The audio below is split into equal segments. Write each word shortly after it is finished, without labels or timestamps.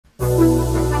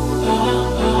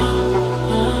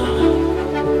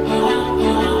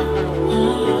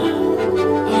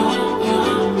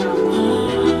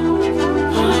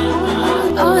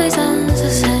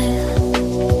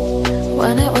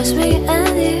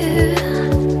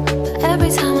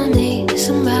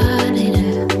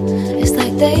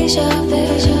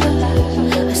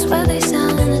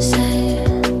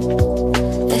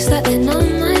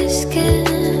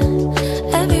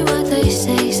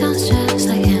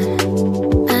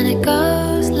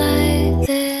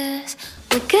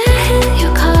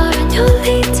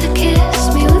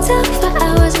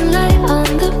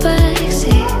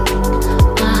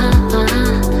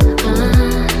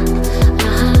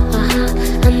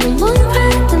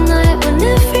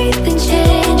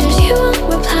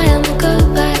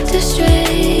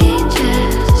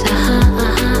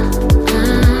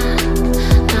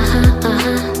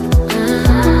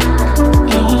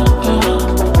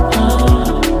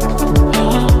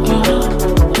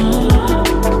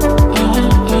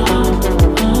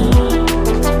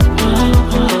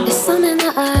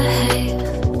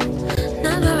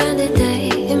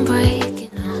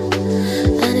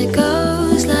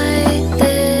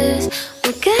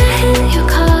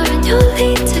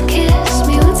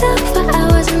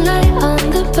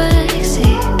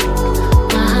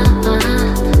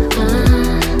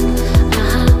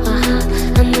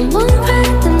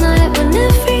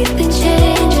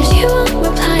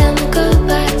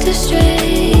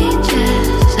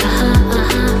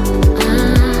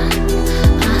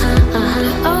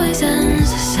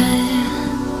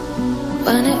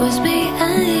when it was me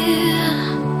and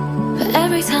you. But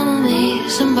every time I meet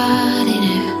somebody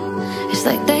new, it's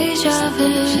like deja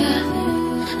vu.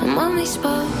 And when we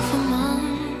spoke for